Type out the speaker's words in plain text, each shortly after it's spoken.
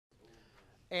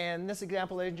And in this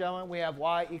example, ladies and gentlemen, we have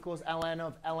y equals ln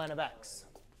of x.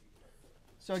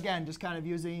 So again, just kind of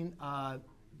using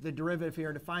the derivative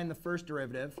here to find the first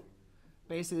derivative.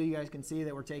 Basically, you guys can see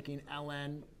that we're taking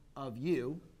ln of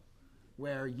u,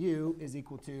 where u is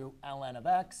equal to ln of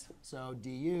x. So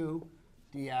du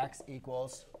dx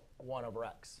equals 1 over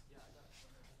x.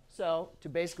 So to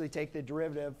basically take the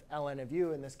derivative ln of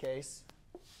u in this case,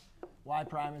 y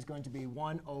prime is going to be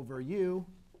 1 over u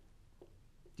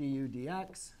du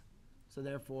dx. So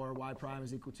therefore, y prime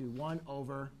is equal to 1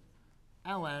 over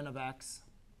ln of x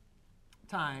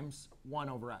times 1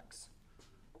 over x,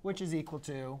 which is equal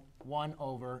to 1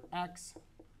 over x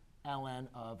ln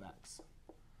of x.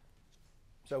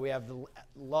 So we have the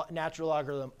natural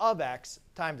logarithm of x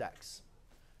times x.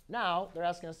 Now they're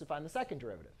asking us to find the second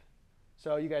derivative.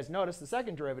 So you guys notice the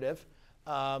second derivative.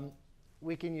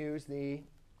 We can use the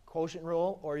quotient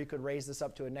rule, or you could raise this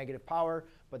up to a negative power.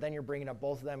 But then you're bringing up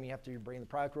both of them. You have to bring the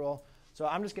product rule. So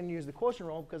I'm just going to use the quotient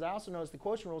rule, because I also notice the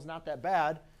quotient rule is not that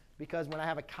bad, because when I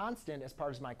have a constant as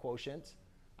part of my quotient,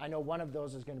 I know one of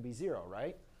those is going to be 0,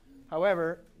 right?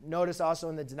 However, notice also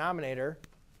in the denominator,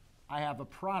 I have a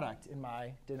product in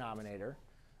my denominator.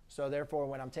 So therefore,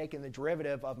 when I'm taking the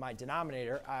derivative of my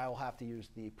denominator, I'll have to use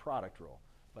the product rule.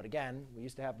 But again, we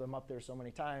used to have them up there so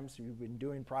many times. We've been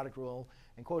doing product rule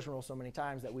and quotient rule so many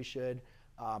times that we should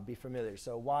be familiar.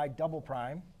 So y double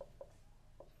prime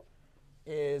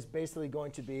is basically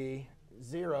going to be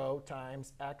 0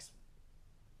 times x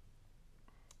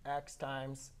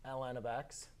times ln of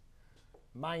x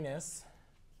minus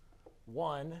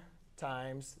 1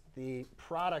 times the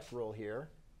product rule here,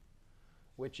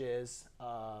 which is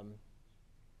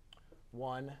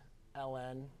 1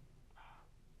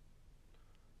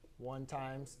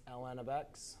 times ln of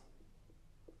x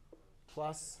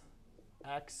plus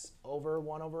x over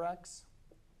 1 over x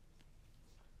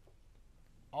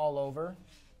all over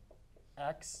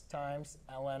x times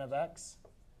ln of x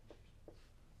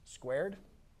squared.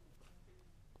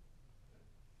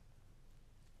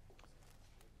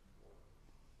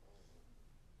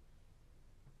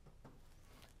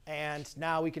 And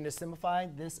now we can just simplify.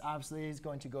 This obviously is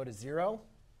going to go to 0.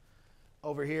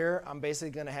 Over here, I'm basically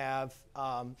going to have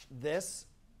this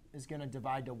is going to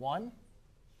divide to 1.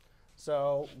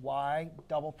 So y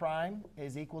double prime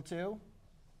is equal to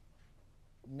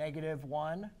negative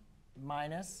 1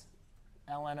 minus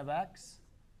ln of x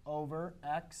over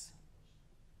x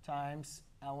times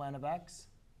ln of x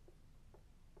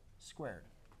squared.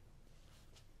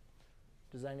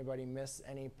 Does anybody miss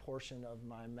any portion of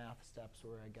my math steps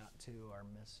where I got to or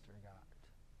missed or got?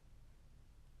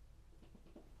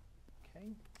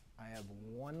 OK. I have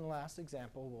one last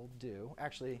example we'll do.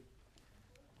 Actually,